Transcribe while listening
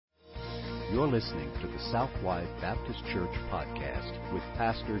You're listening to the Southwide Baptist Church podcast with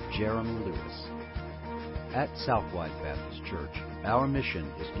Pastor Jeremy Lewis. At Southwide Baptist Church, our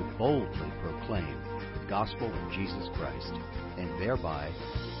mission is to boldly proclaim the gospel of Jesus Christ and thereby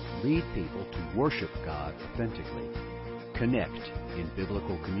lead people to worship God authentically, connect in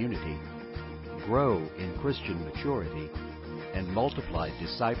biblical community, grow in Christian maturity, and multiply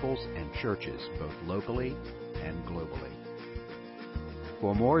disciples and churches both locally and globally.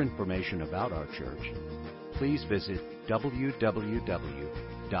 For more information about our church, please visit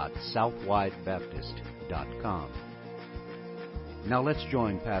www.southwidebaptist.com. Now let's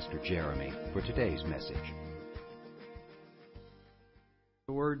join Pastor Jeremy for today's message.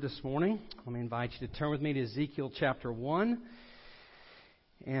 The word this morning, let me invite you to turn with me to Ezekiel chapter 1.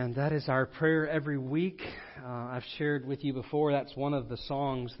 And that is our prayer every week. I've shared with you before, that's one of the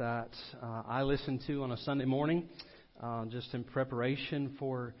songs that I listen to on a Sunday morning. Just in preparation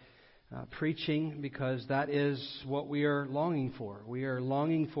for preaching, because that is what we are longing for. We are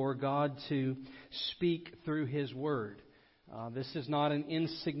longing for God to speak through His Word. This is not an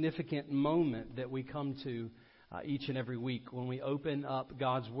insignificant moment that we come to each and every week when we open up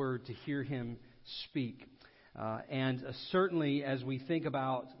God's Word to hear Him speak. And certainly as we think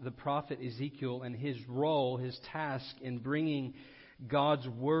about the prophet Ezekiel and his role, his task in bringing God's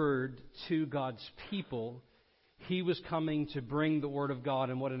Word to God's people, he was coming to bring the Word of God,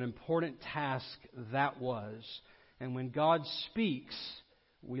 and what an important task that was. And when God speaks,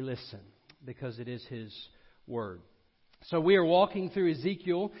 we listen, because it is His Word. So we are walking through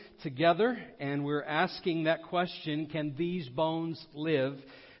Ezekiel together, and we're asking that question, can these bones live,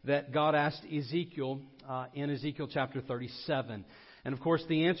 that God asked Ezekiel in Ezekiel chapter 37. And of course,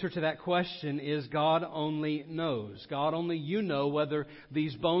 the answer to that question is God only knows. God only you know whether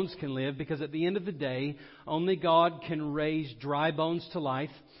these bones can live, because at the end of the day, only God can raise dry bones to life,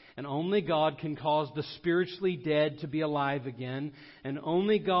 and only God can cause the spiritually dead to be alive again, and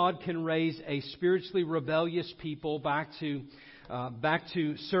only God can raise a spiritually rebellious people back to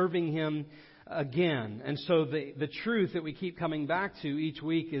serving Him again. And so the truth that we keep coming back to each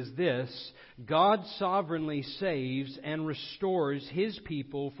week is this: God sovereignly saves and restores His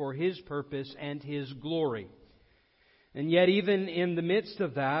people for His purpose and His glory. And yet even in the midst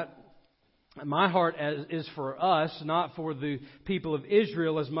of that, my heart is for us, not for the people of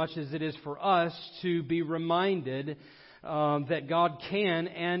Israel as much as it is for us, to be reminded that God can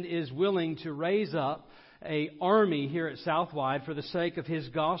and is willing to raise up an army here at Southwide for the sake of His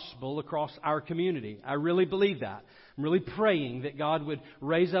gospel across our community. I really believe that. I'm really praying that God would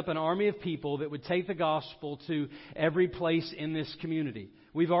raise up an army of people that would take the gospel to every place in this community.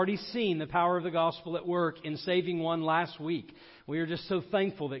 We've already seen the power of the gospel at work in saving one last week. We are just so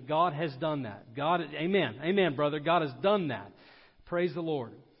thankful that God has done that. Amen, brother. God has done that. Praise the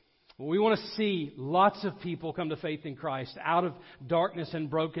Lord. We want to see lots of people come to faith in Christ out of darkness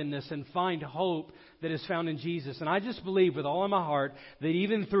and brokenness and find hope that is found in Jesus. And I just believe with all of my heart that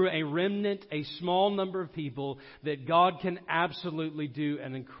even through a remnant, a small number of people, that God can absolutely do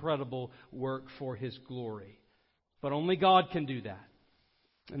an incredible work for His glory. But only God can do that.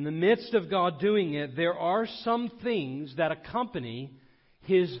 In the midst of God doing it, there are some things that accompany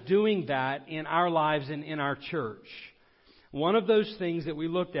His doing that in our lives and in our church. One of those things that we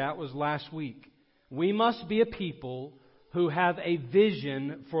looked at was last week. We must be a people who have a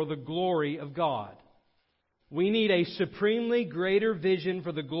vision for the glory of God. We need a supremely greater vision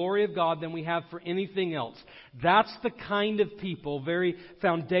for the glory of God than we have for anything else. That's the kind of people, very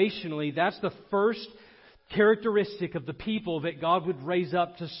foundationally, that's the first characteristic of the people that God would raise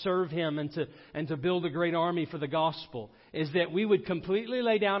up to serve Him and to build a great army for the gospel, is that we would completely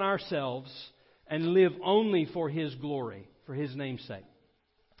lay down ourselves and live only for His glory, for His name's sake.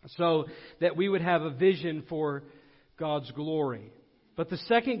 So that we would have a vision for God's glory. But the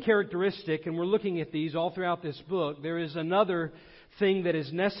second characteristic, and we're looking at these all throughout this book, there is another thing that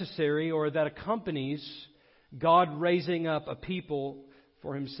is necessary or that accompanies God raising up a people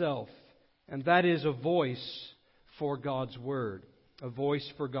for Himself. And that is a voice for God's Word. A voice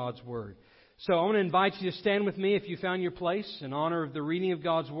for God's Word. So I want to invite you to stand with me if you found your place in honor of the reading of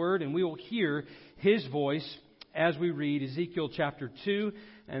God's Word, and we will hear His voice as we read Ezekiel chapter 2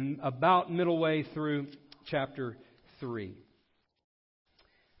 and about middle way through chapter 3.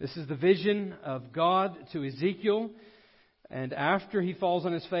 This is the vision of God to Ezekiel. And after he falls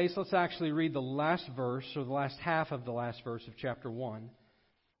on his face, let's actually read the last verse, or the last half of the last verse of chapter 1.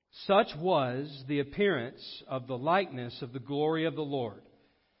 Such was the appearance of the likeness of the glory of the Lord.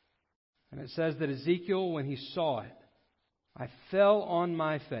 And it says that Ezekiel, when he saw it, I fell on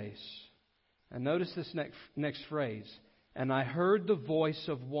my face. And notice this next phrase. and I heard the voice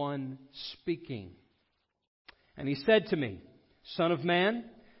of one speaking. And he said to me, Son of man,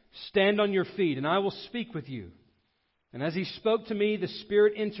 stand on your feet, and I will speak with you. And as he spoke to me, the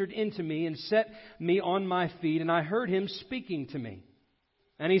Spirit entered into me and set me on my feet, and I heard him speaking to me.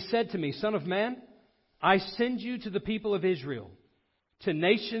 And he said to me, Son of man, I send you to the people of Israel, to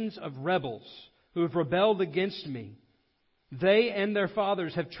nations of rebels who have rebelled against me. They and their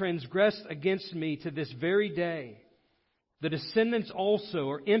fathers have transgressed against me to this very day. The descendants also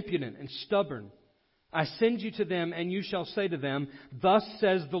are impudent and stubborn. I send you to them, and you shall say to them, Thus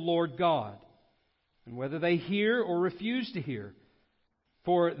says the Lord God. And whether they hear or refuse to hear,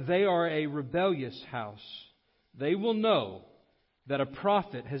 for they are a rebellious house, they will know that a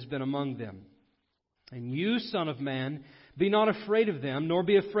prophet has been among them. And you, Son of man, be not afraid of them, nor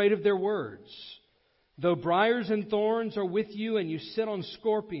be afraid of their words. Though briars and thorns are with you, and you sit on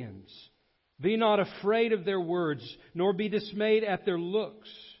scorpions, be not afraid of their words, nor be dismayed at their looks.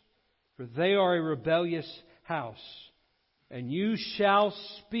 For they are a rebellious house, and you shall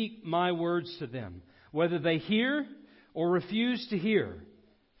speak my words to them, whether they hear or refuse to hear,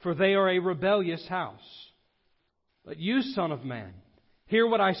 for they are a rebellious house. But you, Son of man, hear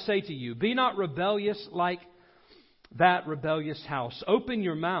what I say to you. Be not rebellious like that rebellious house. Open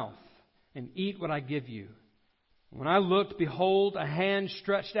your mouth and eat what I give you. When I looked, behold, a hand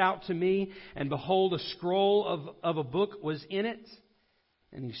stretched out to me, and behold, a scroll of a book was in it.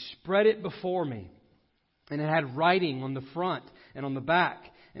 And he spread it before me. And it had writing on the front and on the back.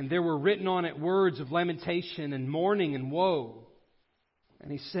 And there were written on it words of lamentation and mourning and woe.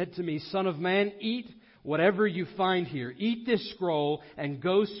 And he said to me, Son of man, eat whatever you find here. Eat this scroll and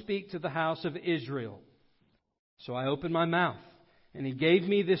go speak to the house of Israel. So I opened my mouth, and he gave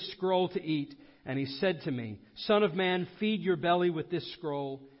me this scroll to eat. And he said to me, Son of man, feed your belly with this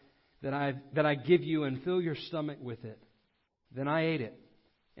scroll that I give you, and fill your stomach with it. Then I ate it,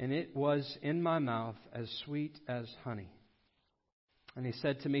 and it was in my mouth as sweet as honey. And he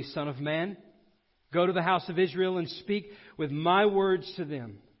said to me, Son of man, go to the house of Israel and speak with my words to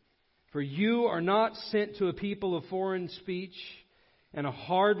them. For you are not sent to a people of foreign speech and a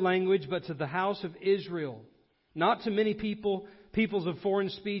hard language, but to the house of Israel. Not to many peoples of foreign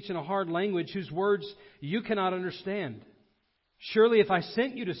speech and a hard language, whose words you cannot understand. Surely if I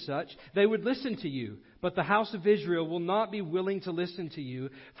sent you to such, they would listen to you. But the house of Israel will not be willing to listen to you,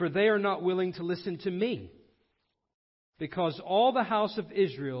 for they are not willing to listen to me. Because all the house of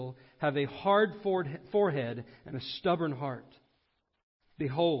Israel have a hard forehead and a stubborn heart.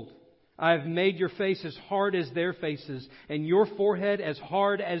 Behold, I have made your face as hard as their faces, and your forehead as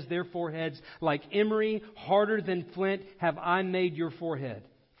hard as their foreheads. Like emery, harder than flint, have I made your forehead.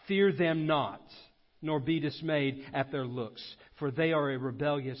 Fear them not, nor be dismayed at their looks, for they are a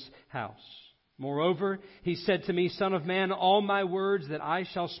rebellious house. Moreover, he said to me, Son of man, all my words that I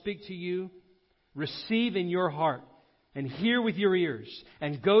shall speak to you, receive in your heart, and hear with your ears,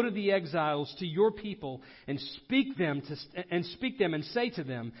 and go to the exiles, to your people, and speak them and say to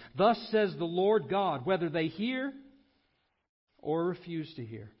them, Thus says the Lord God, whether they hear or refuse to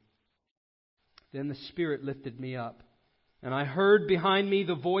hear. Then the Spirit lifted me up, and I heard behind me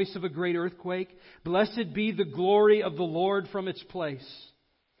the voice of a great earthquake. Blessed be the glory of the Lord from its place.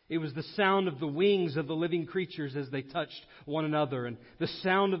 It was the sound of the wings of the living creatures as they touched one another, and the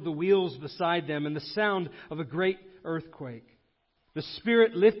sound of the wheels beside them, and the sound of a great earthquake. The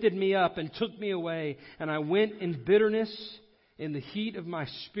Spirit lifted me up and took me away, and I went in bitterness in the heat of my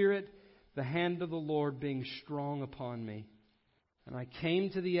spirit, the hand of the Lord being strong upon me. And I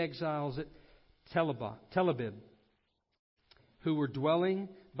came to the exiles at Tel Abib, who were dwelling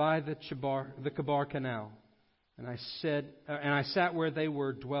by the Chebar Canal. And I sat where they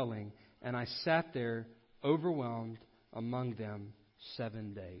were dwelling, and I sat there overwhelmed among them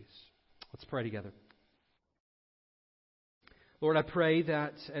 7 days. Let's pray together. Lord, I pray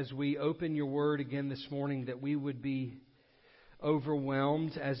that as we open your word again this morning, that we would be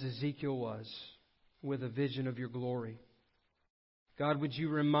overwhelmed as Ezekiel was with a vision of your glory. God, would you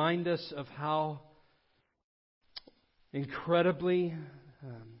remind us of how incredibly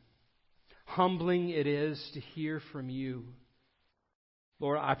humbling it is to hear from you.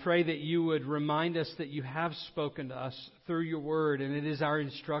 Lord, I pray that you would remind us that you have spoken to us through your word, and it is our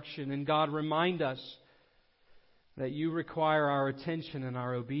instruction. And God, remind us that you require our attention and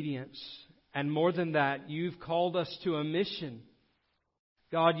our obedience. And more than that, you've called us to a mission.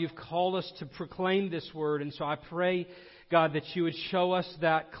 God, you've called us to proclaim this word. And so I pray, God, that you would show us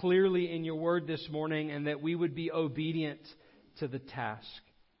that clearly in your word this morning, and that we would be obedient to the task,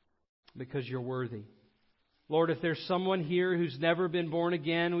 because you're worthy. Lord, if there's someone here who's never been born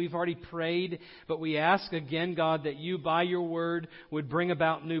again, we've already prayed, but we ask again, God, that you, by your word, would bring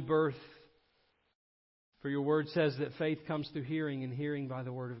about new birth. For your word says that faith comes through hearing, and hearing by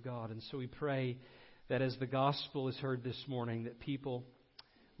the word of God. And so we pray that as the gospel is heard this morning, that people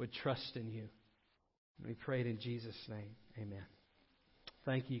would trust in you. And we pray it in Jesus' name. Amen.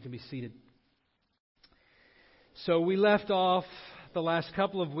 Thank you. You can be seated. So we left off the last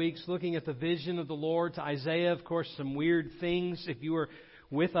couple of weeks looking at the vision of the Lord to Isaiah. Of course, some weird things. If you were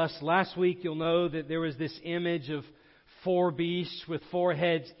with us last week, you'll know that there was this image of 4 beasts with 4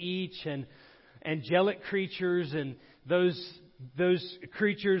 heads each, and angelic creatures, and those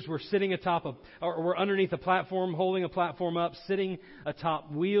creatures were sitting atop or were underneath a platform, holding a platform up, sitting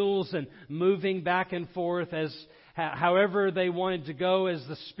atop wheels and moving back and forth as however they wanted to go. As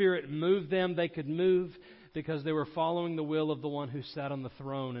the Spirit moved them, they could move, because they were following the will of the one who sat on the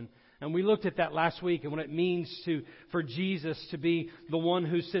throne. And we looked at that last week, and what it means for Jesus to be the one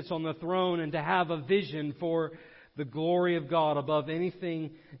who sits on the throne and to have a vision for the glory of God above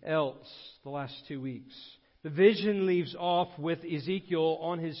anything else the last 2 weeks. The vision leaves off with Ezekiel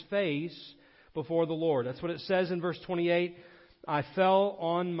on his face before the Lord. That's what it says in verse 28. I fell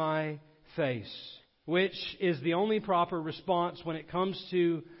on my face, which is the only proper response when it comes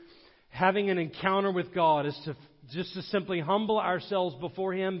to having an encounter with God, is to simply humble ourselves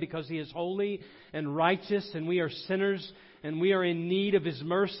before Him, because He is holy and righteous, and we are sinners, and we are in need of His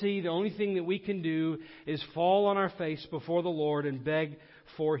mercy. The only thing that we can do is fall on our face before the Lord and beg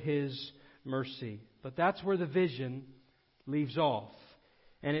for His mercy. But that's where the vision leaves off.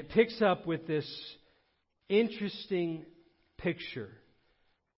 And it picks up with this interesting picture.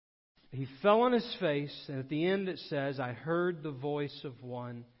 He fell on his face, and at the end it says, I heard the voice of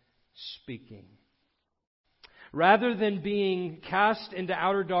one speaking. Rather than being cast into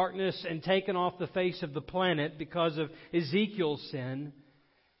outer darkness and taken off the face of the planet because of Ezekiel's sin,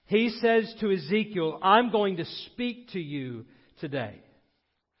 he says to Ezekiel, I'm going to speak to you today.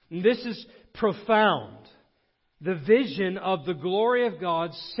 And this is profound. The vision of the glory of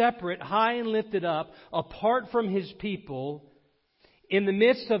God, separate, high and lifted up, apart from His people, in the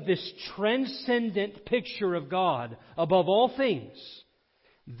midst of this transcendent picture of God above all things.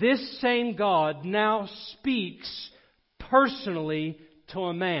 This same God now speaks personally to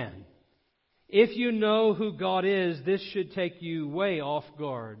a man. If you know who God is, this should take you way off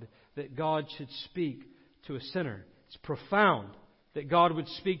guard, that God should speak to a sinner. It's profound that God would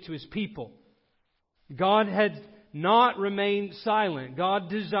speak to His people. God had not remained silent. God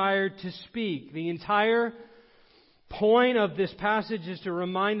desired to speak. The entire point of this passage is to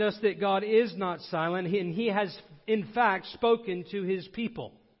remind us that God is not silent, and He has in fact spoken to His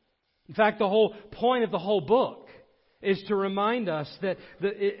people. In fact, the whole point of the whole book is to remind us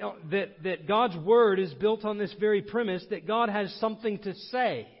that God's Word is built on this very premise, that God has something to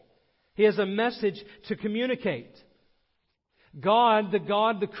say. He has a message to communicate. God,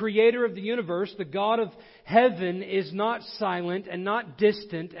 the Creator of the universe, the God of heaven, is not silent and not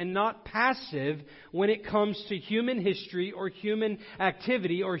distant and not passive when it comes to human history or human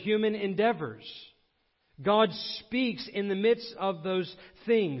activity or human endeavors. God speaks in the midst of those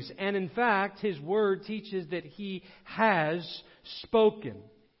things. And in fact, His Word teaches that He has spoken.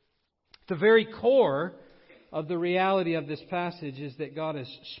 The very core of the reality of this passage is that God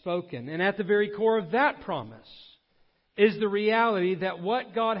has spoken. And at the very core of that promise is the reality that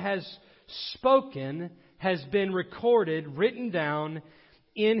what God has spoken has been recorded, written down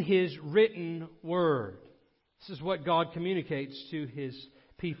in His written Word. This is what God communicates to His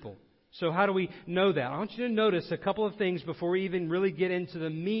people. So how do we know that? I want you to notice a couple of things before we even really get into the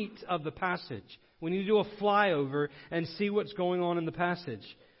meat of the passage. We need to do a flyover and see what's going on in the passage.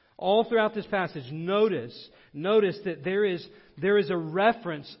 All throughout this passage, notice that there is a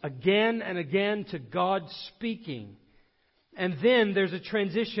reference again and again to God speaking. And then there's a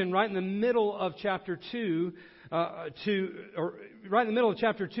transition right in the middle of chapter 2 to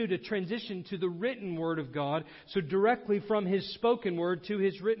transition to the written Word of God. So directly from His spoken Word to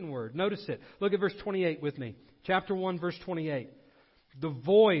His written Word. Notice it. Look at verse 28 with me. Chapter 1, verse 28. The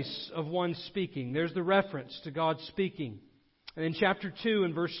voice of one speaking. There's the reference to God speaking. And in chapter 2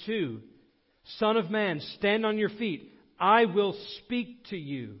 and verse 2, Son of man, stand on your feet. I will speak to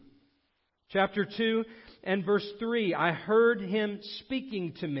you. Chapter 2 and verse 3, I heard Him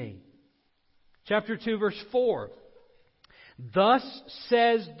speaking to me. Chapter 2, verse 4, thus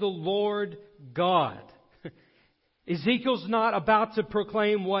says the Lord God. Ezekiel's not about to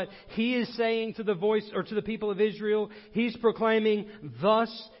proclaim what he is saying to the voice or to the people of Israel. He's proclaiming, thus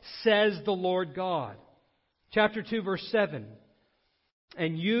says the Lord God. Chapter 2, verse 7.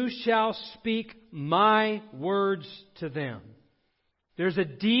 and you shall speak my words to them. There's a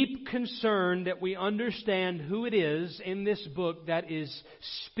deep concern that we understand who it is in this book that is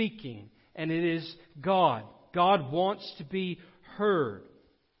speaking, and it is God. God wants to be heard.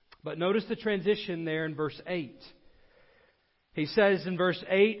 But notice the transition there in verse 8. He says in verse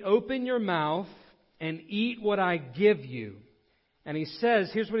 8, open your mouth and eat what I give you. And he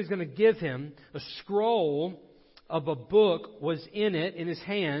says, here's what he's going to give him. A scroll of a book was in it, in his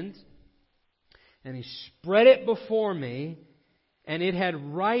hand. And he spread it before me. And it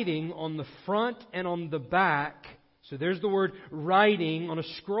had writing on the front and on the back. So there's the word writing on a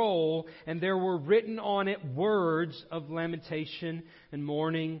scroll. And there were written on it words of lamentation and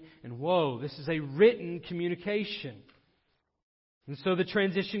mourning and woe. This is a written communication. And so the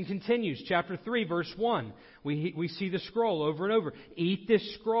transition continues. Chapter 3, verse 1. We see the scroll over and over. Eat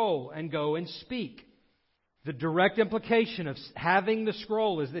this scroll and go and speak. The direct implication of having the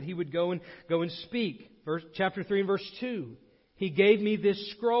scroll is that he would go and speak. Chapter 3 and verse 2. He gave me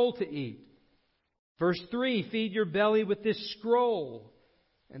this scroll to eat. Verse 3, feed your belly with this scroll.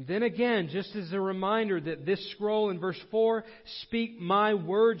 And then again, just as a reminder that this scroll in verse 4, speak my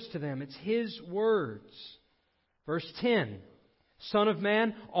words to them. It's His words. Verse 10, Son of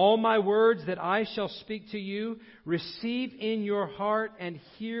man, all my words that I shall speak to you, receive in your heart and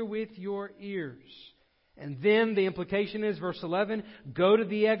hear with your ears. And then the implication is, verse 11, go to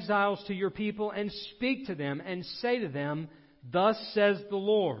the exiles, to your people, and speak to them, and say to them, thus says the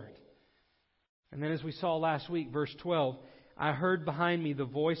Lord. And then as we saw last week, verse 12, I heard behind me the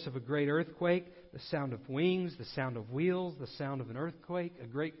voice of a great earthquake, the sound of wings, the sound of wheels, the sound of an earthquake, a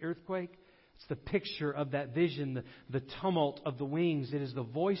great earthquake. It's the picture of that vision, the tumult of the wings. It is the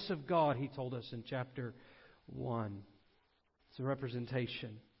voice of God, he told us in chapter 1. It's a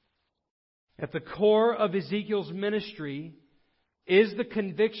representation. At the core of Ezekiel's ministry is the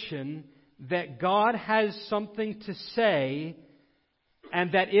conviction that God has something to say,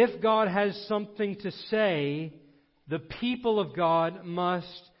 and that if God has something to say, the people of God must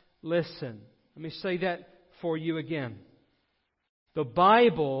listen. Let me say that for you again. The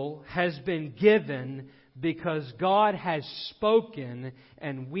Bible has been given because God has spoken,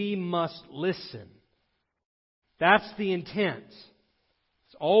 and we must listen. That's the intent.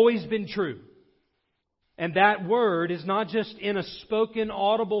 It's always been true. And that word is not just in a spoken,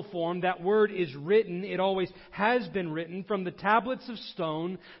 audible form. That word is written. It always has been written. From the tablets of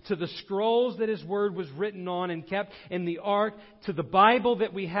stone to the scrolls that His word was written on and kept in the ark, to the Bible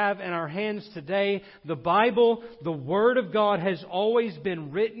that we have in our hands today. The Bible, the Word of God, has always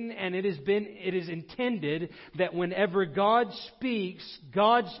been written, and it is intended that whenever God speaks,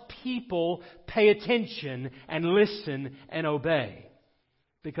 God's people pay attention and listen and obey.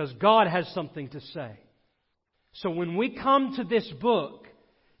 Because God has something to say. So when we come to this book,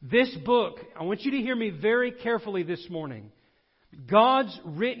 I want you to hear me very carefully this morning. God's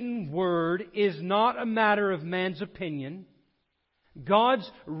written word is not a matter of man's opinion. God's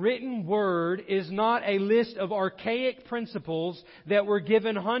written word is not a list of archaic principles that were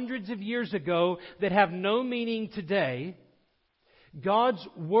given hundreds of years ago that have no meaning today. God's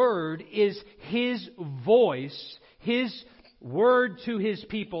word is His voice, His word to His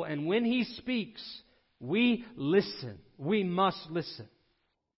people. And when He speaks, we listen. We must listen.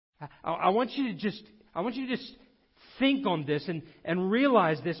 I want you to just think on this and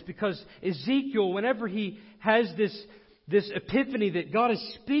realize this, because Ezekiel, whenever he has this epiphany that God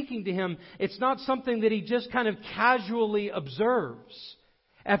is speaking to him, it's not something that he just kind of casually observes.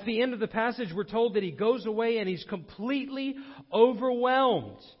 At the end of the passage, we're told that he goes away and he's completely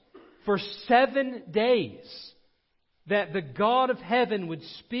overwhelmed for 7 days, that the God of heaven would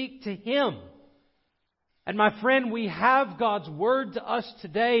speak to him. And my friend, we have God's Word to us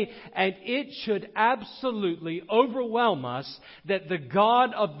today, and it should absolutely overwhelm us that the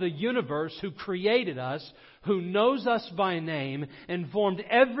God of the universe, who created us, who knows us by name, and formed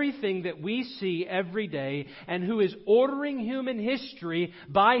everything that we see every day, and who is ordering human history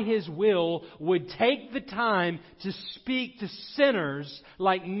by His will, would take the time to speak to sinners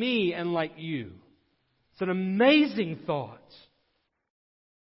like me and like you. It's an amazing thought.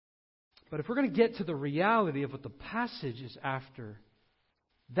 But if we're going to get to the reality of what the passage is after,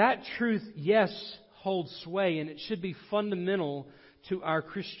 that truth, yes, holds sway, and it should be fundamental to our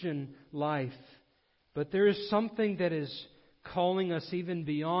Christian life. But there is something that is calling us even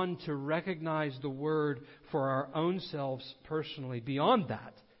beyond to recognize the Word for our own selves personally, beyond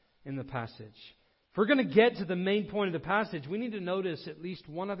that in the passage. If we're going to get to the main point of the passage, we need to notice at least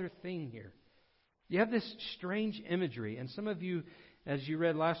one other thing here. You have this strange imagery, and some of you, as you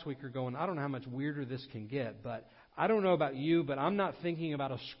read last week, are going, I don't know how much weirder this can get, but I don't know about you, but I'm not thinking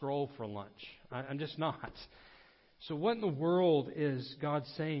about a scroll for lunch. I'm just not. So what in the world is God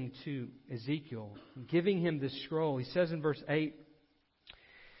saying to Ezekiel, giving him this scroll? He says in verse 8,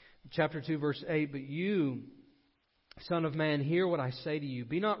 chapter 2, verse 8, "But you, Son of man, hear what I say to you.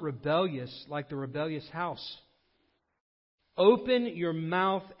 Be not rebellious like the rebellious house. Open your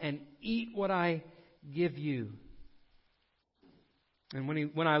mouth and eat what I give you." And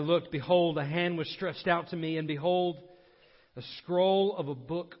when I looked, behold, a hand was stretched out to me, and behold, a scroll of a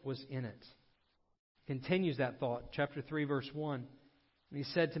book was in it. Continues that thought, chapter 3, verse 1. And he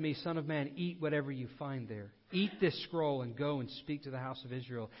said to me, "Son of man, eat whatever you find there. Eat this scroll and go and speak to the house of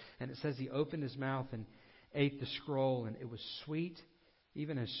Israel." And it says he opened his mouth and ate the scroll, and it was sweet,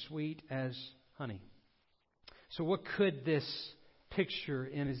 even as sweet as honey. So what could this picture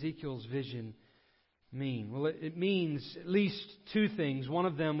in Ezekiel's vision mean? Well, it means at least two things. One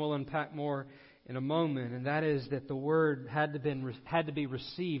of them we'll unpack more in a moment, and that is that the Word had to be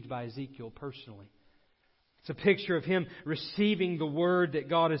received by Ezekiel personally. It's a picture of him receiving the Word that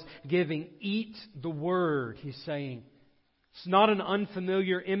God is giving. Eat the Word, he's saying. It's not an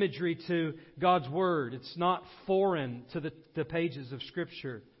unfamiliar imagery to God's Word. It's not foreign to the pages of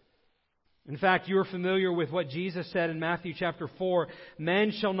Scripture. In fact, you're familiar with what Jesus said in Matthew chapter 4.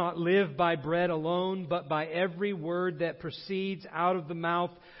 "Man shall not live by bread alone, but by every word that proceeds out of the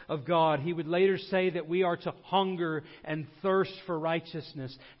mouth of God." He would later say that we are to hunger and thirst for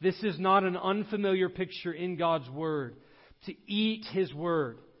righteousness. This is not an unfamiliar picture in God's Word. To eat His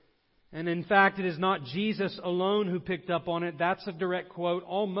Word. And in fact, it is not Jesus alone who picked up on it. That's a direct quote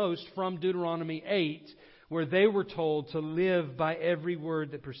almost from Deuteronomy 8, where they were told to live by every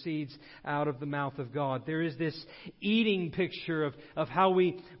word that proceeds out of the mouth of God. There is this eating picture of how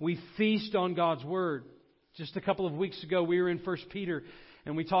we feast on God's Word. Just a couple of weeks ago, we were in 1 Peter,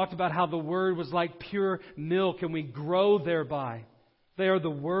 and we talked about how the Word was like pure milk, and we grow thereby. They are the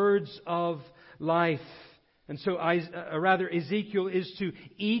words of life. And so, Ezekiel is to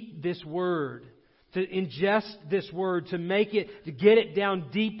eat this Word, to ingest this Word, to get it down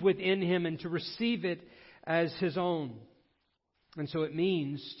deep within him, and to receive it as his own. And so it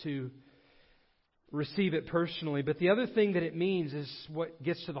means to receive it personally. But the other thing that it means is what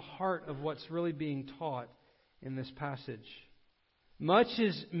gets to the heart of what's really being taught in this passage. Much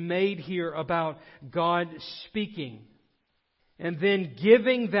is made here about God speaking and then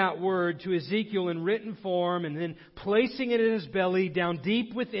giving that word to Ezekiel in written form and then placing it in his belly down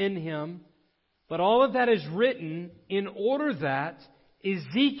deep within him. But all of that is written in order that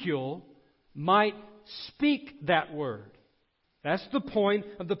Ezekiel might speak that word. That's the point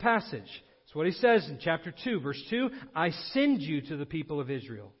of the passage. That's what he says in chapter 2, verse 2. "I send you to the people of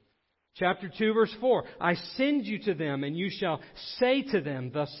Israel." Chapter 2, verse 4. "I send you to them, and you shall say to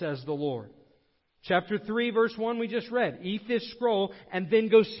them, thus says the Lord." Chapter 3, verse 1 we just read. "Eat this scroll and then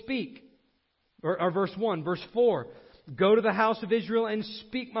go speak." Or verse 1. Verse 4. "Go to the house of Israel and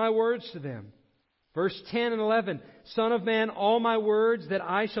speak my words to them." Verse 10 and 11, "Son of man, all my words that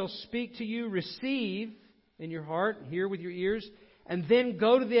I shall speak to you, receive in your heart, hear with your ears, and then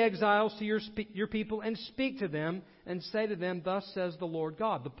go to the exiles to your people and speak to them and say to them, thus says the Lord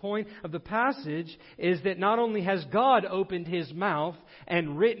God." The point of the passage is that not only has God opened His mouth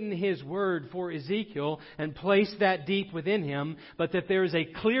and written His word for Ezekiel and placed that deep within him, but that there is a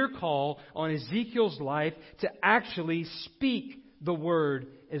clear call on Ezekiel's life to actually speak the word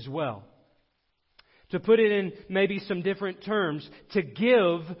as well. To put it in maybe some different terms, to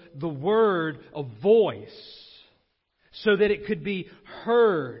give the Word a voice so that it could be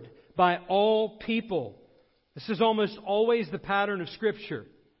heard by all people. This is almost always the pattern of Scripture.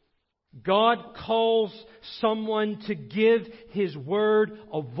 God calls someone to give His Word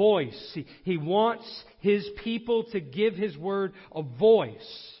a voice. He wants His people to give His Word a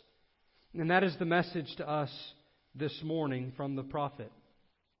voice. And that is the message to us this morning from the prophet.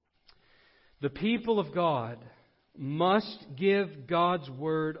 The people of God must give God's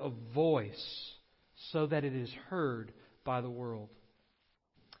Word a voice so that it is heard by the world.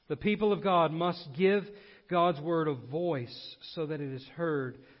 The people of God must give God's Word a voice so that it is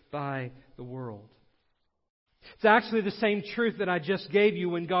heard by the world. It's actually the same truth that I just gave you.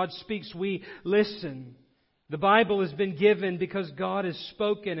 When God speaks, we listen. The Bible has been given because God has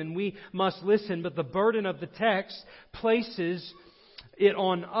spoken and we must listen. But the burden of the text places it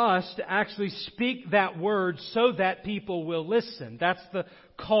on us to actually speak that word so that people will listen. That's the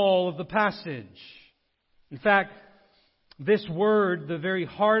call of the passage. In fact, this word, the very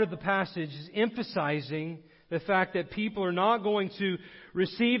heart of the passage, is emphasizing the fact that people are not going to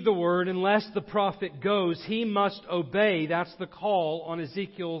receive the word unless the prophet goes. He must obey. That's the call on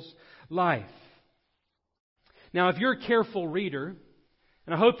Ezekiel's life. Now, if you're a careful reader,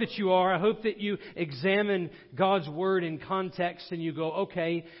 and I hope that you are, I hope that you examine God's Word in context and you go,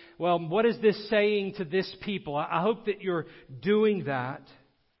 okay, well, what is this saying to this people? I hope that you're doing that.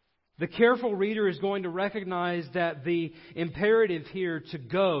 The careful reader is going to recognize that the imperative here to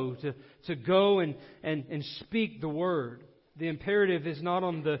go and speak the Word, the imperative is not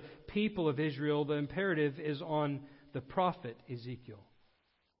on the people of Israel, the imperative is on the prophet Ezekiel.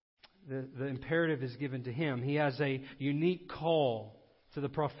 The imperative is given to him. He has a unique call to the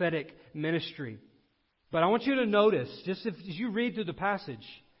prophetic ministry. But I want you to notice, just as you read through the passage,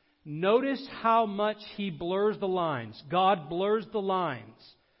 notice how much he blurs the lines. God blurs the lines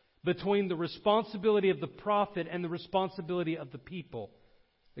between the responsibility of the prophet and the responsibility of the people.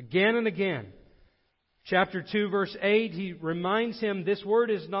 Again and again. Chapter 2, verse 8, he reminds him this word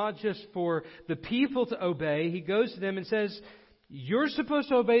is not just for the people to obey. He goes to them and says, you're supposed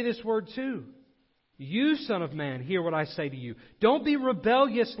to obey this word too. You, son of man, hear what I say to you. Don't be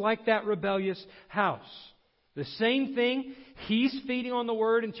rebellious like that rebellious house. The same thing, he's feeding on the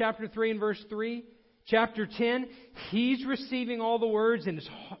word in chapter 3 and verse 3. Chapter 10, he's receiving all the words in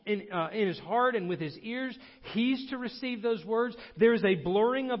his heart and with his ears. He's to receive those words. There's a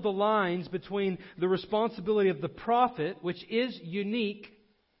blurring of the lines between the responsibility of the prophet, which is unique,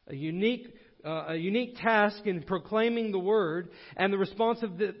 a unique task in proclaiming the word, and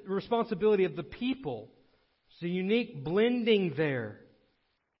the responsibility of the people. It's a unique blending there.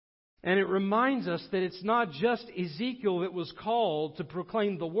 And it reminds us that it's not just Ezekiel that was called to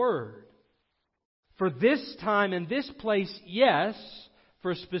proclaim the word. For this time and this place, yes,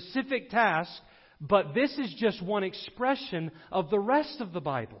 for a specific task, but this is just one expression of the rest of the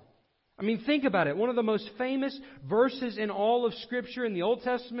Bible. I mean, think about it. One of the most famous verses in all of Scripture, in the Old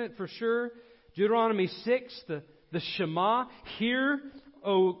Testament for sure, Deuteronomy 6, the Shema. Hear,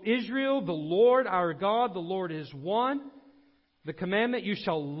 O Israel, the Lord our God, the Lord is one. The commandment, you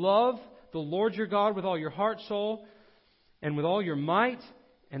shall love the Lord your God with all your heart, soul, and with all your might.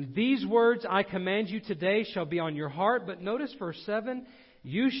 And these words I command you today shall be on your heart. But notice verse 7,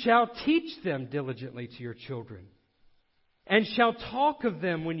 you shall teach them diligently to your children, and shall talk of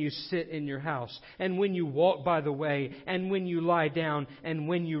them when you sit in your house, and when you walk by the way, and when you lie down, and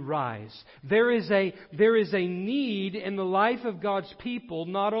when you rise. There is a need in the life of God's people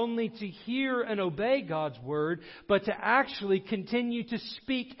not only to hear and obey God's word, but to actually continue to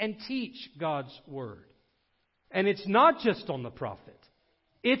speak and teach God's word. And it's not just on the prophet.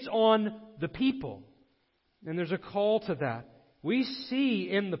 It's on the people. And there's a call to that. We see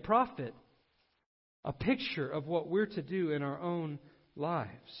in the prophet a picture of what we're to do in our own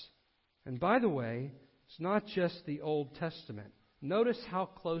lives. And by the way, it's not just the Old Testament. Notice how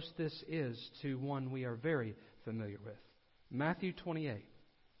close this is to one we are very familiar with. Matthew 28,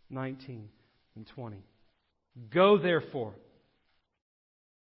 19 and 20. Go therefore.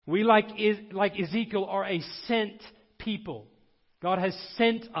 We, like Ezekiel, are a sent people. God has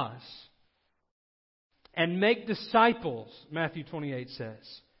sent us. And make disciples, Matthew 28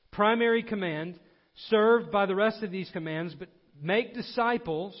 says. Primary command, served by the rest of these commands, but make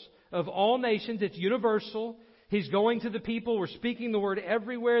disciples of all nations. It's universal. He's going to the people. We're speaking the word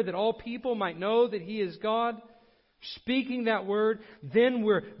everywhere that all people might know that He is God. Speaking that word. Then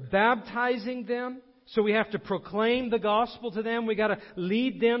we're baptizing them. So we have to proclaim the gospel to them. We got to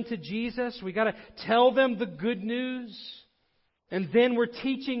lead them to Jesus. We got to tell them the good news. And then we're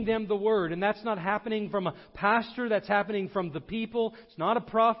teaching them the Word. And that's not happening from a pastor. That's happening from the people. It's not a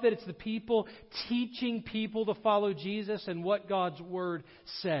prophet. It's the people teaching people to follow Jesus and what God's Word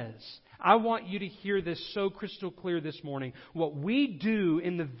says. I want you to hear this so crystal clear this morning. What we do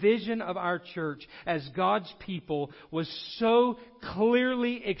in the vision of our church as God's people was so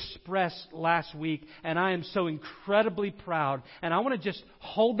clearly expressed last week. And I am so incredibly proud. And I want to just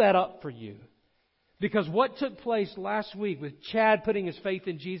hold that up for you. Because what took place last week with Chad putting his faith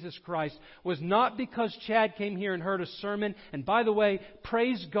in Jesus Christ was not because Chad came here and heard a sermon. And by the way,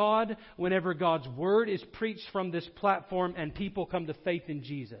 praise God whenever God's Word is preached from this platform and people come to faith in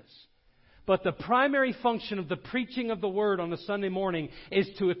Jesus. But the primary function of the preaching of the Word on a Sunday morning is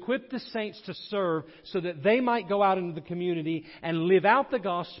to equip the saints to serve so that they might go out into the community and live out the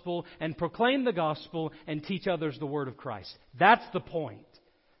gospel and proclaim the gospel and teach others the Word of Christ. That's the point.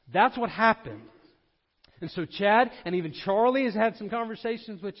 That's what happened. And so Chad, and even Charlie has had some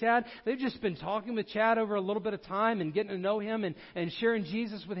conversations with Chad. They've just been talking with Chad over a little bit of time and getting to know him and sharing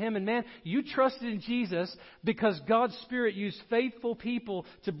Jesus with him. And man, you trusted in Jesus because God's Spirit used faithful people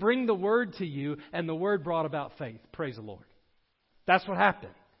to bring the Word to you, and the Word brought about faith. Praise the Lord. That's what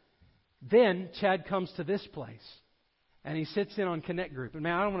happened. Then Chad comes to this place. And he sits in on Connect Group. And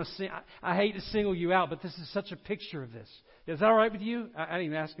man, I don't want to sing. I hate to single you out, but this is such a picture of this. Is that all right with you? I didn't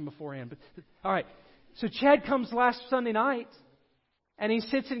even ask him beforehand. But all right. So Chad comes last Sunday night, and he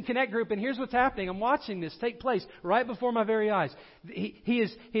sits in Connect Group, and here's what's happening. I'm watching this take place right before my very eyes. He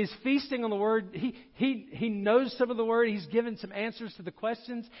is feasting on the Word. He knows some of the Word. He's given some answers to the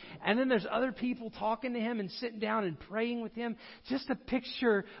questions. And then there's other people talking to him and sitting down and praying with him. Just a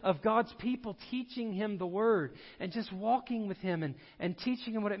picture of God's people teaching him the Word and just walking with him and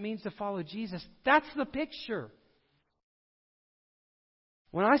teaching him what it means to follow Jesus. That's the picture.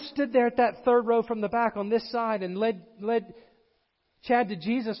 When I stood there at that third row from the back on this side and led Chad to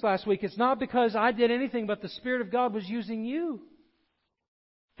Jesus last week, it's not because I did anything, but the Spirit of God was using you.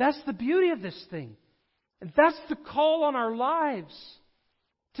 That's the beauty of this thing. And that's the call on our lives,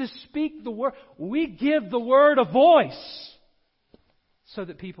 to speak the Word. We give the Word a voice so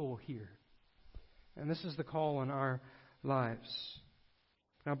that people will hear. And this is the call on our lives.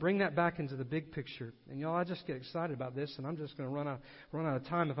 Now bring that back into the big picture. And y'all, I just get excited about this, and I'm just going to run out of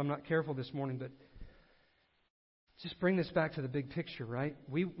time if I'm not careful this morning, but just bring this back to the big picture, right?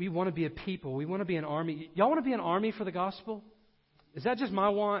 We want to be a people. We want to be an army. Y'all want to be an army for the gospel? Is that just my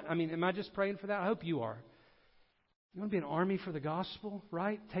want? I mean, am I just praying for that? I hope you are. You want to be an army for the gospel,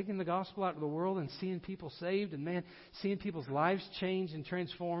 right? Taking the gospel out of the world and seeing people saved, and man, seeing people's lives changed and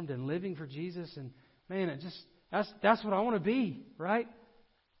transformed and living for Jesus. And man, that's what I want to be, right?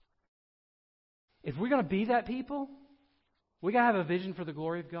 If we're going to be that people, we got to have a vision for the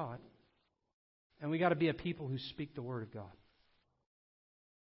glory of God. And we got to be a people who speak the Word of God.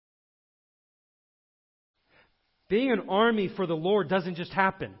 Being an army for the Lord doesn't just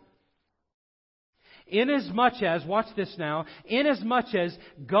happen. Inasmuch as, watch this now, inasmuch as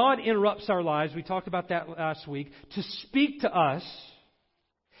God interrupts our lives, we talked about that last week, to speak to us,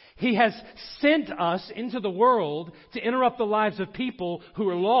 He has sent us into the world to interrupt the lives of people who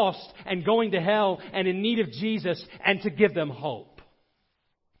are lost and going to hell and in need of Jesus, and to give them hope.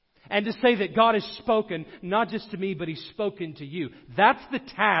 And to say that God has spoken, not just to me, but He's spoken to you. That's the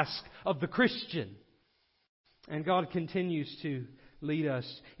task of the Christian. And God continues to lead us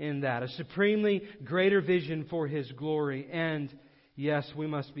in that. A supremely greater vision for His glory. And yes, we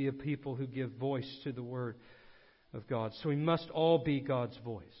must be a people who give voice to the Word of God. So we must all be God's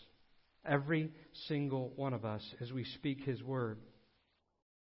voice. Every single one of us as we speak His Word.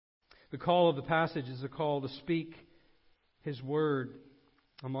 The call of the passage is a call to speak His Word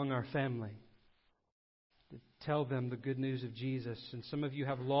among our family. To tell them the good news of Jesus. And some of you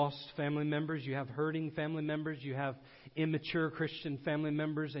have lost family members. You have hurting family members. You have immature Christian family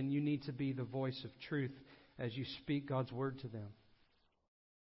members. And you need to be the voice of truth as you speak God's Word to them.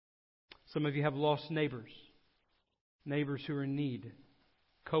 Some of you have lost neighbors. Neighbors who are in need.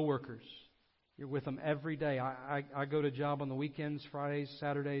 Co-workers. You're with them every day. I go to job on the weekends, Fridays,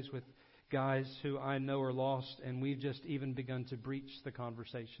 Saturdays with guys who I know are lost, and we've just even begun to breach the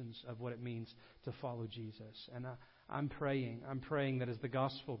conversations of what it means to follow Jesus. And I'm praying that as the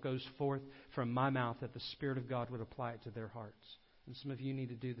gospel goes forth from my mouth, that the Spirit of God would apply it to their hearts. And some of you need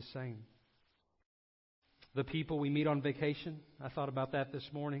to do the same. The people we meet on vacation, I thought about that this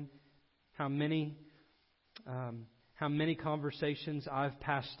morning. How many conversations I've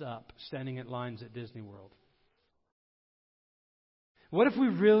passed up standing at lines at Disney World. What if we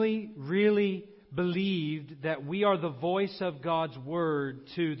really, really believed that we are the voice of God's Word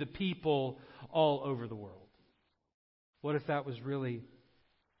to the people all over the world? What if that was really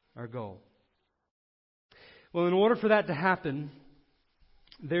our goal? Well, in order for that to happen,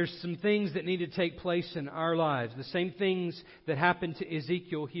 there's some things that need to take place in our lives. The same things that happened to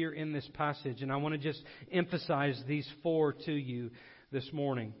Ezekiel here in this passage. And I want to just emphasize these 4 to you this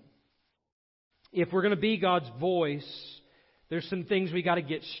morning. If we're going to be God's voice, there's some things we got to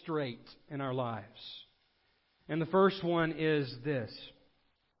get straight in our lives. And the first one is this.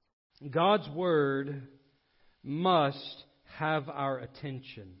 God's Word must have our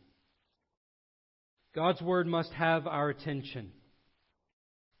attention. God's Word must have our attention.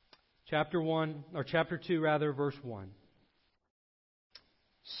 Chapter 2, verse 1.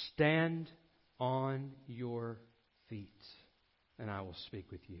 Stand on your feet, and I will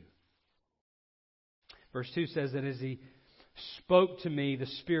speak with you. Verse 2 says that as He spoke to me, the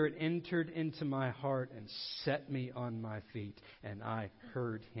Spirit entered into my heart and set me on my feet, and I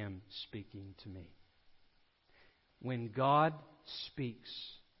heard Him speaking to me. When God speaks,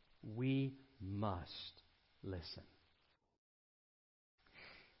 we must listen.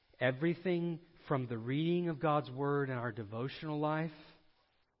 Everything from the reading of God's Word in our devotional life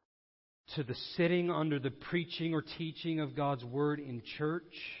to the sitting under the preaching or teaching of God's Word in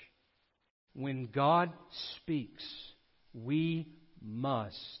church, when God speaks, We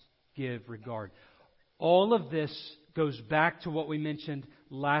must give regard. All of this goes back to what we mentioned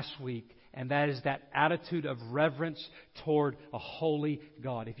last week, and that is that attitude of reverence toward a holy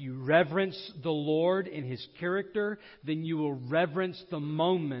God. If you reverence the Lord in His character, then you will reverence the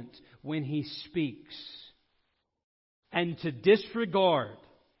moment when He speaks. And to disregard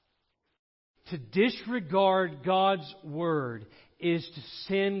God's Word is to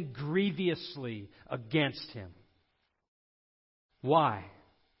sin grievously against Him. Why?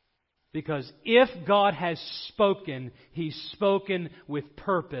 Because if God has spoken, He's spoken with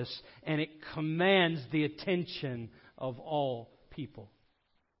purpose, and it commands the attention of all people.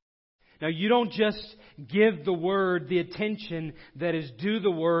 Now, you don't just give the Word the attention that is due the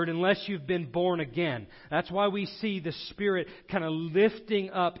Word unless you've been born again. That's why we see the Spirit kind of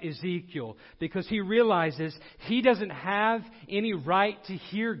lifting up Ezekiel, because he realizes he doesn't have any right to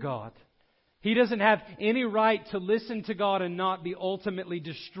hear God. He doesn't have any right to listen to God and not be ultimately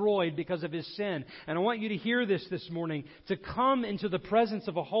destroyed because of his sin. And I want you to hear this morning, to come into the presence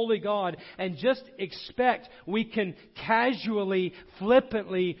of a holy God and just expect we can casually,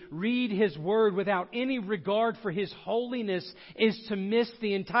 flippantly read His Word without any regard for His holiness is to miss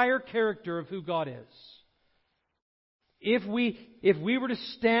the entire character of who God is. If we were to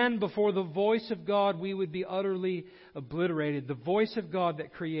stand before the voice of God, we would be utterly obliterated. The voice of God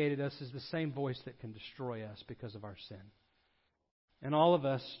that created us is the same voice that can destroy us because of our sin. And all of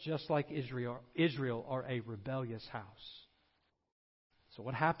us, just like Israel, are a rebellious house. So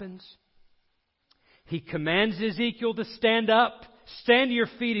what happens? He commands Ezekiel to stand up. Stand to your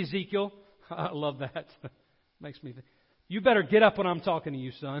feet, Ezekiel. I love that. Makes me think. You better get up when I'm talking to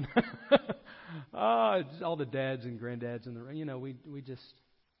you, son. All the dads and granddads and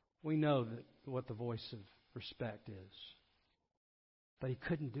we know that what the voice of respect is. But he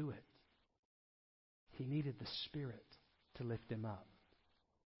couldn't do it. He needed the Spirit to lift him up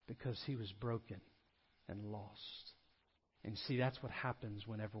because he was broken and lost. And see, that's what happens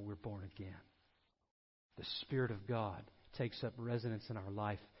whenever we're born again. The Spirit of God takes up residence in our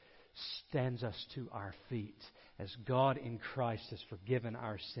life, stands us to our feet as God in Christ has forgiven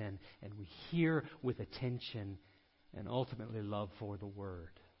our sin, and we hear with attention and ultimately love for the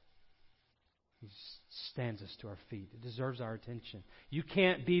Word. He stands us to our feet. It deserves our attention. You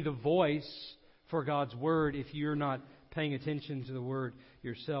can't be the voice for God's Word if you're not paying attention to the Word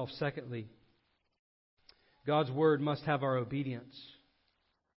yourself. Secondly, God's Word must have our obedience.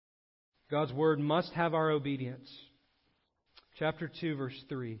 God's Word must have our obedience. Chapter 2, verse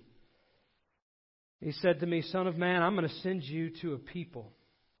 3. He said to me, Son of man, I'm going to send you to a people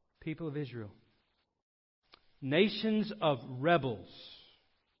of Israel, nations of rebels.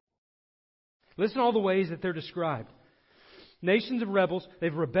 Listen to all the ways that they're described. Nations of rebels,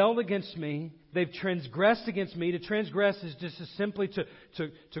 they've rebelled against me, they've transgressed against me. To transgress is just simply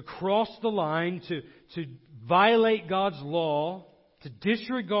to cross the line, to violate God's law, to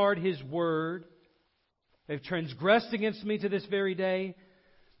disregard His Word. They've transgressed against me to this very day.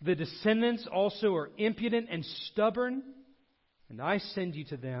 The descendants also are impudent and stubborn, and I send you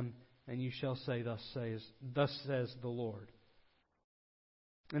to them, and you shall say, Thus says the Lord.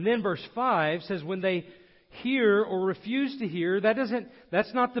 And then verse 5 says, when they hear or refuse to hear,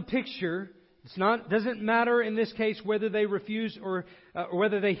 that's not the picture. Doesn't matter in this case whether they refuse or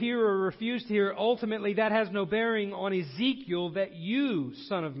whether they hear or refuse to hear. Ultimately, that has no bearing on Ezekiel. That you,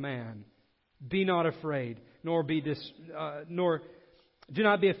 Son of man, be not afraid, nor do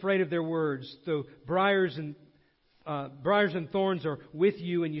not be afraid of their words. Though briars and thorns are with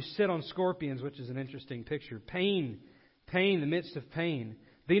you, and you sit on scorpions, which is an interesting picture. Pain in the midst of pain.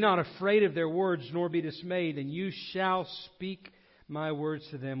 Be not afraid of their words, nor be dismayed, and you shall speak my words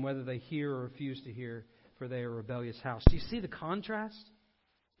to them, whether they hear or refuse to hear, for they are a rebellious house. Do you see the contrast?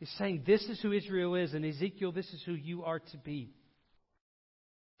 He's saying this is who Israel is, and Ezekiel, this is who you are to be.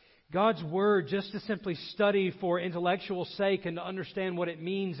 God's Word, just to simply study for intellectual sake and to understand what it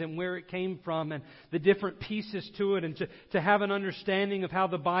means and where it came from and the different pieces to it, and to have an understanding of how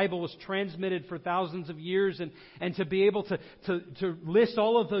the Bible was transmitted for thousands of years and to be able to list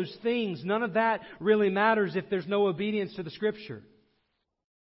all of those things, none of that really matters if there's no obedience to the Scripture.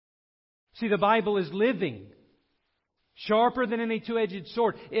 See, the Bible is living, sharper than any two-edged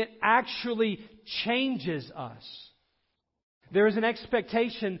sword. It actually changes us. There is an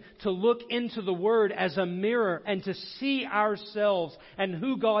expectation to look into the Word as a mirror and to see ourselves and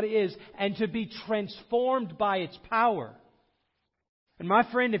who God is and to be transformed by its power. And my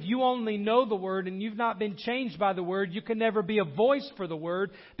friend, if you only know the Word and you've not been changed by the Word, you can never be a voice for the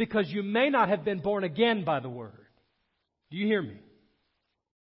Word because you may not have been born again by the Word. Do you hear me?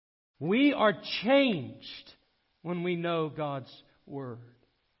 We are changed when we know God's Word.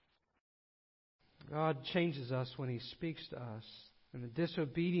 God changes us when He speaks to us. And the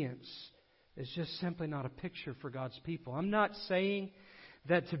disobedience is just simply not a picture for God's people. I'm not saying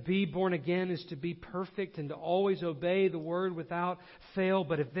that to be born again is to be perfect and to always obey the Word without fail.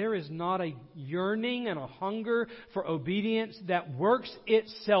 But if there is not a yearning and a hunger for obedience that works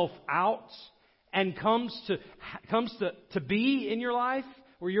itself out and comes to be in your life,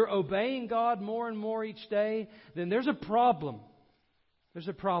 where you're obeying God more and more each day, then there's a problem. There's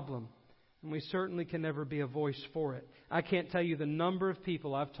a problem. And we certainly can never be a voice for it. I can't tell you the number of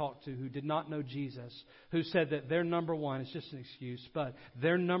people I've talked to who did not know Jesus, who said that their number one, it's just an excuse, but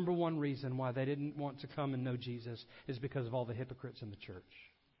their number one reason why they didn't want to come and know Jesus is because of all the hypocrites in the church.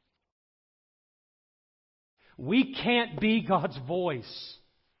 We can't be God's voice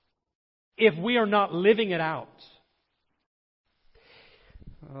if we are not living it out.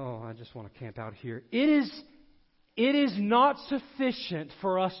 Oh, I just want to camp out here. It is not sufficient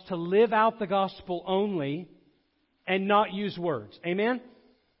for us to live out the gospel only and not use words. Amen?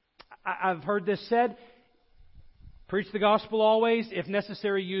 I've heard this said. Preach the gospel always. If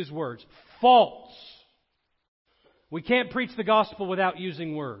necessary, use words. False. We can't preach the gospel without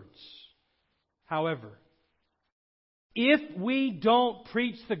using words. However, if we don't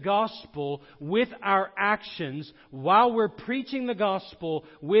preach the gospel with our actions while we're preaching the gospel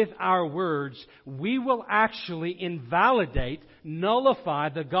with our words, we will actually invalidate, nullify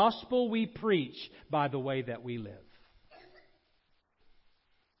the gospel we preach by the way that we live.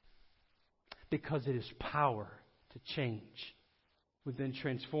 Because it is power to change. We've been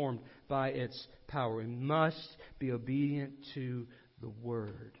transformed by its power. We must be obedient to the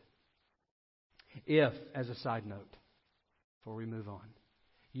Word. If, as a side note, before we move on,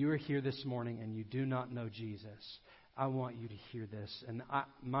 you are here this morning and you do not know Jesus, I want you to hear this. And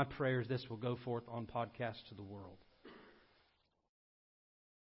my prayer is this will go forth on podcast to the world.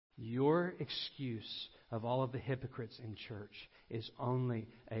 Your excuse of all of the hypocrites in church is only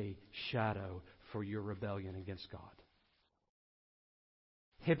a shadow for your rebellion against God.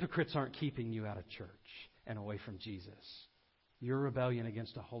 Hypocrites aren't keeping you out of church and away from Jesus. Your rebellion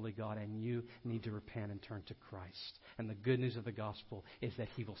against a holy God, and you need to repent and turn to Christ. And the good news of the gospel is that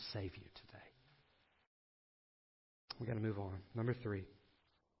He will save you today. We've got to move on. Number 3.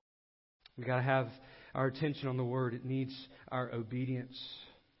 We've got to have our attention on the Word. It needs our obedience.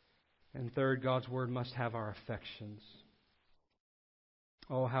 And third, God's Word must have our affections.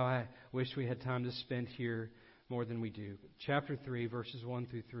 Oh, how I wish we had time to spend here more than we do. Chapter 3, verses 1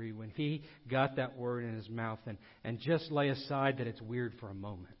 through 3, when he got that word in his mouth, and just lay aside that it's weird for a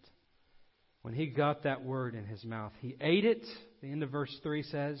moment. When he got that word in his mouth, he ate it, the end of verse 3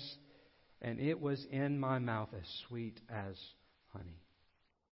 says, and it was in my mouth as sweet as honey.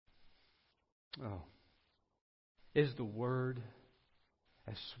 Oh, is the word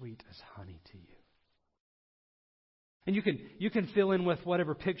as sweet as honey to you? And you can fill in with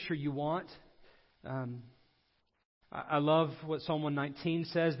whatever picture you want. I love what Psalm 119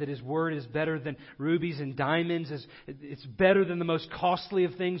 says, that His Word is better than rubies and diamonds. It's better than the most costly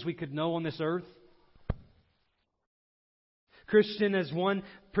of things we could know on this earth. Christian, as one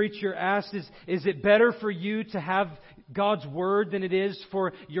preacher asked, is it better for you to have God's Word than it is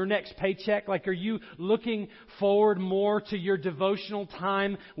for your next paycheck? Like, are you looking forward more to your devotional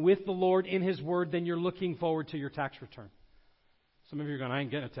time with the Lord in His Word than you're looking forward to your tax return? Some of you are going, I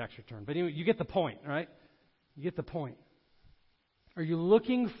ain't getting a tax return. But anyway, you get the point, right? You get the point. Are you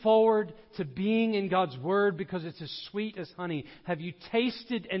looking forward to being in God's Word because it's as sweet as honey? Have you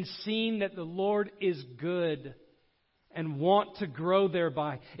tasted and seen that the Lord is good and want to grow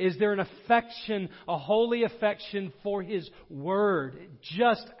thereby? Is there an affection, a holy affection for His Word? It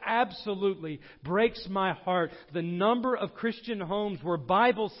just absolutely breaks my heart. The number of Christian homes where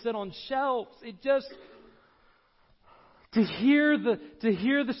Bibles sit on shelves, it just... To hear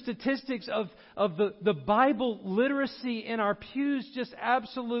the statistics of the Bible literacy in our pews just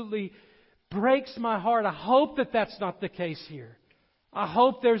absolutely breaks my heart. I hope that that's not the case here. I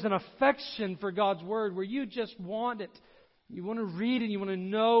hope there's an affection for God's Word where you just want it. You want to read and you want to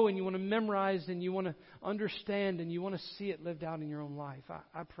know and you want to memorize and you want to understand and you want to see it lived out in your own life.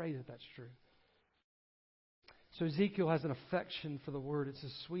 I pray that that's true. So Ezekiel has an affection for the Word. It's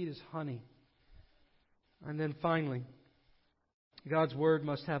as sweet as honey. And then finally, God's Word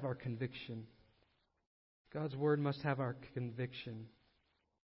must have our conviction. God's Word must have our conviction.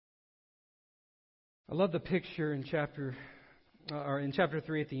 I love the picture in chapter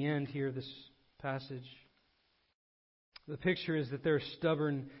 3 at the end here, this passage. The picture is that there are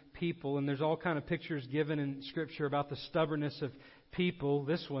stubborn people, and there's all kind of pictures given in Scripture about the stubbornness of people.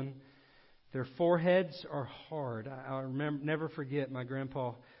 This one, Their foreheads are hard. I remember, never forget my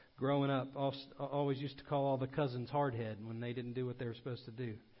grandpa growing up always used to call all the cousins hard-head when they didn't do what they were supposed to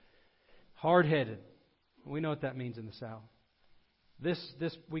do. Hard-headed. We know what that means in the South.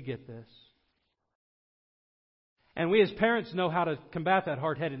 We get this. And we as parents know how to combat that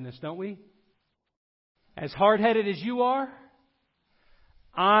hard-headedness, don't we? As hard-headed as you are,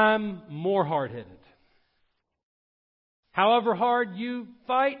 I'm more hard-headed. However hard you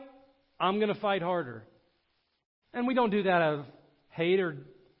fight, I'm going to fight harder. And we don't do that out of hate or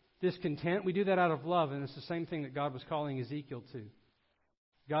discontent. We do that out of love. And it's the same thing that God was calling Ezekiel to.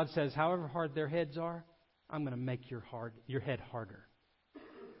 God says, however hard their heads are, I'm going to make your head harder.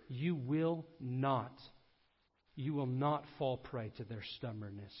 You will not fall prey to their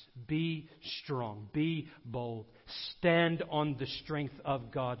stubbornness. Be strong. Be bold. Stand on the strength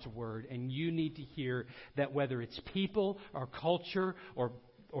of God's Word. And you need to hear that whether it's people or culture or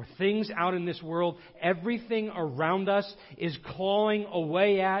things out in this world, everything around us is clawing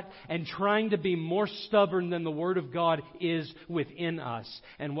away at and trying to be more stubborn than the Word of God is within us.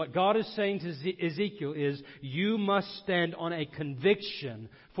 And what God is saying to Ezekiel is, you must stand on a conviction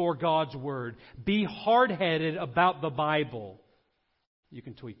for God's Word. Be hard-headed about the Bible. You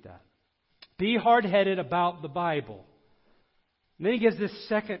can tweet that. Be hard-headed about the Bible. And then he gives this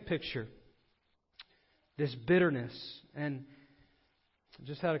second picture, this bitterness. And I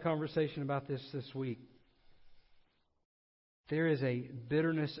just had a conversation about this week. There is a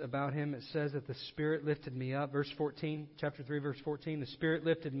bitterness about him. It says that the Spirit lifted me up. Verse 14, chapter 3, verse 14. The Spirit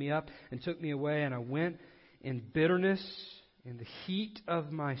lifted me up and took me away, and I went in bitterness, in the heat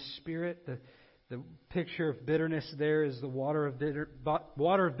of my spirit. The picture of bitterness there is the water of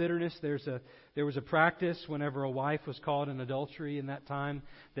bitterness. There was a practice whenever a wife was caught in adultery in that time,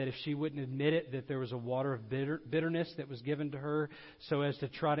 that if she wouldn't admit it, that there was a water of bitterness that was given to her so as to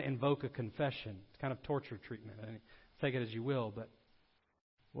try to invoke a confession. It's kind of torture treatment. I mean, take it as you will, but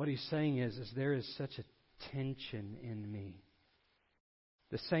what he's saying is there is such a tension in me.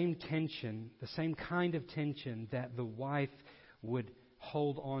 The same tension, the same kind of tension that the wife would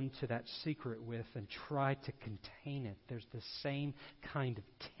hold on to that secret with and try to contain it. There's the same kind of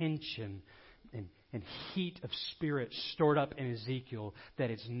tension and heat of spirit stored up in Ezekiel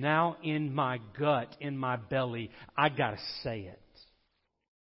that is now in my gut, in my belly. I got to say it.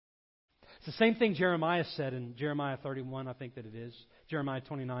 It's the same thing Jeremiah said in Jeremiah 31, I think that it is. Jeremiah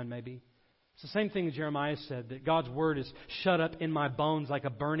 29 maybe. It's the same thing that Jeremiah said, that God's Word is shut up in my bones like a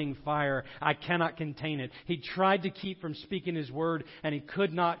burning fire. I cannot contain it. He tried to keep from speaking His Word, and he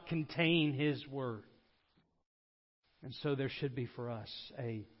could not contain His Word. And so there should be for us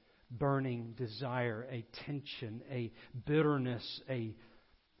a burning desire, a tension, a bitterness, a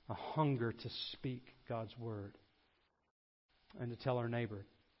hunger to speak God's Word and to tell our neighbor.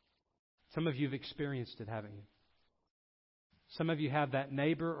 Some of you have experienced it, haven't you? Some of you have that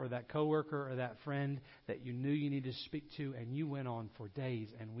neighbor or that coworker or that friend that you knew you needed to speak to, and you went on for days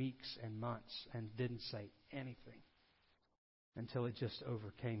and weeks and months and didn't say anything until it just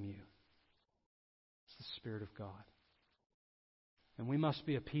overcame you. It's the Spirit of God. And we must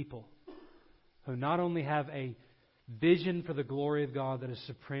be a people who not only have a vision for the glory of God that is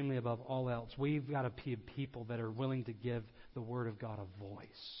supremely above all else, we've got to be a people that are willing to give the Word of God a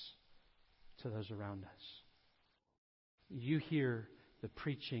voice to those around us. You hear the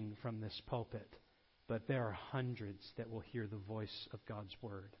preaching from this pulpit, but there are hundreds that will hear the voice of God's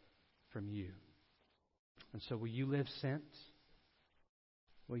Word from you. And so will you live sent?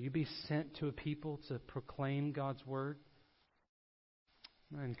 Will you be sent to a people to proclaim God's Word?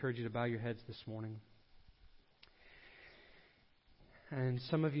 I encourage you to bow your heads this morning. And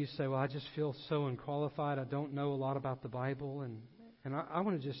some of you say, well, I just feel so unqualified. I don't know a lot about the Bible. And I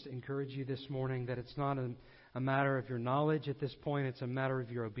want to just encourage you this morning that it's not a matter of your knowledge at this point. It's a matter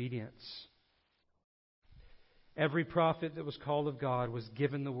of your obedience. Every prophet that was called of God was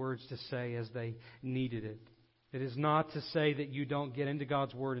given the words to say as they needed it. It is not to say that you don't get into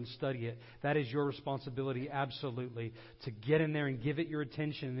God's Word and study it. That is your responsibility, absolutely, to get in there and give it your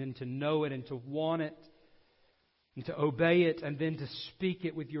attention and then to know it and to want it and to obey it and then to speak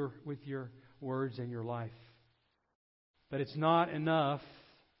it with your words in your life. But it's not enough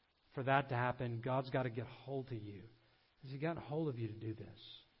for that to happen. God's got to get hold of you. Has He gotten hold of you to do this?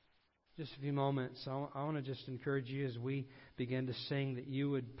 Just a few moments. I want to just encourage you as we begin to sing that you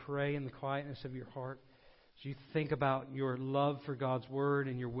would pray in the quietness of your heart. As you think about your love for God's Word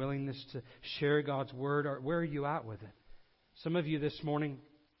and your willingness to share God's Word, or where are you at with it? Some of you this morning,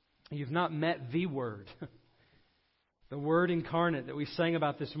 you've not met the Word. The Word incarnate that we sang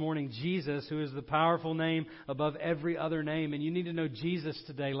about this morning, Jesus, who is the powerful name above every other name. And you need to know Jesus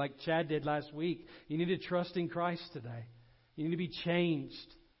today, like Chad did last week. You need to trust in Christ today. You need to be changed.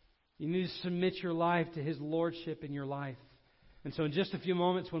 You need to submit your life to His Lordship in your life. And so in just a few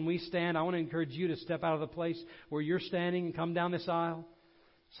moments when we stand, I want to encourage you to step out of the place where you're standing and come down this aisle.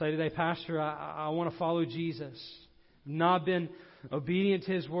 Say today, Pastor, I want to follow Jesus. I've not been obedient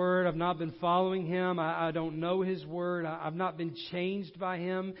to His Word. I've not been following Him. I don't know His Word. I've not been changed by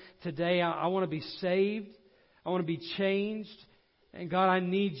Him. Today, I want to be saved. I want to be changed. And God, I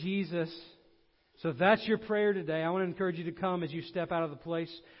need Jesus. So if that's your prayer today, I want to encourage you to come as you step out of the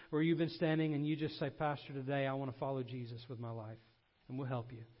place where you've been standing and you just say, Pastor, today I want to follow Jesus with my life. And we'll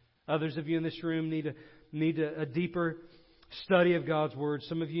help you. Others of you in this room need a deeper study of God's Word.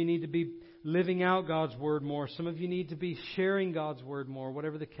 Some of you need to be living out God's Word more. Some of you need to be sharing God's Word more.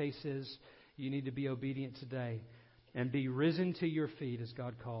 Whatever the case is, you need to be obedient today and be risen to your feet as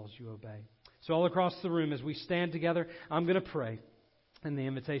God calls you obey. So all across the room, as we stand together, I'm going to pray. And the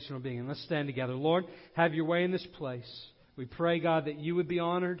invitation will be in. Let's stand together. Lord, have your way in this place. We pray, God, that you would be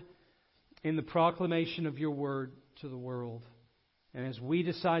honored in the proclamation of your word to the world. And as we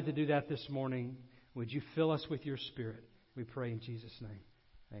decide to do that this morning, would you fill us with your Spirit? We pray in Jesus' name.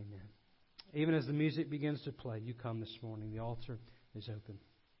 Amen. Even as the music begins to play, you come this morning. The altar is open.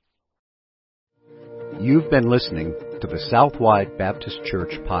 You've been listening to the Southwide Baptist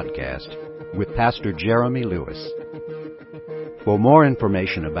Church podcast with Pastor Jeremy Lewis. For more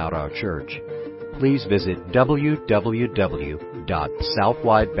information about our church, please visit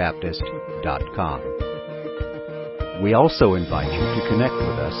www.southwidebaptist.com. We also invite you to connect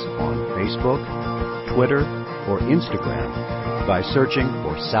with us on Facebook, Twitter, or Instagram by searching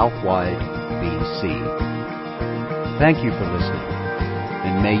for Southwide BC. Thank you for listening,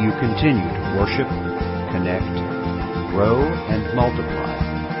 and may you continue to worship, connect, grow, and multiply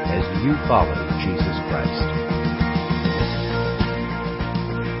as you follow Jesus Christ.